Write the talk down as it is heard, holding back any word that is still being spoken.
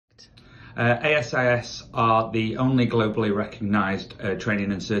ASIS are the only globally recognised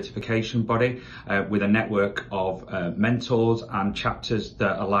training and certification body with a network of mentors and chapters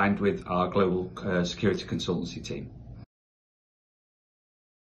that are aligned with our Global Security Consultancy team.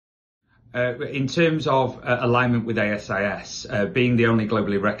 In terms of alignment with ASIS, being the only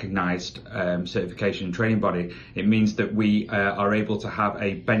globally recognised certification and training body, it means that we are able to have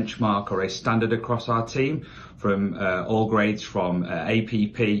a benchmark or a standard across our team from all grades, from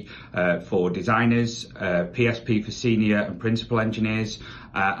APP for designers, PSP for senior and principal engineers,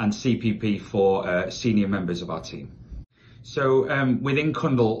 and CPP for senior members of our team. So within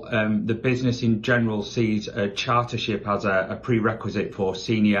Cundall, the business in general sees a chartership as a prerequisite for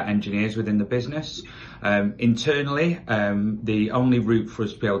senior engineers within the business. Internally, the only route for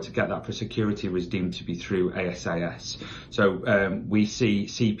us to be able to get that for security was deemed to be through ASIS. So we see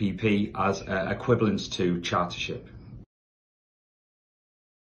CPP as equivalence to chartership.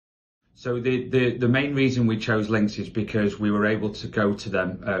 So the main reason we chose Linx is because we were able to go to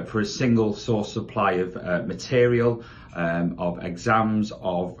them for a single source supply of material, of exams,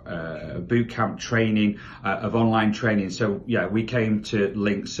 of bootcamp training, of online training. So yeah, we came to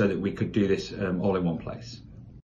Linx so that we could do this all in one place.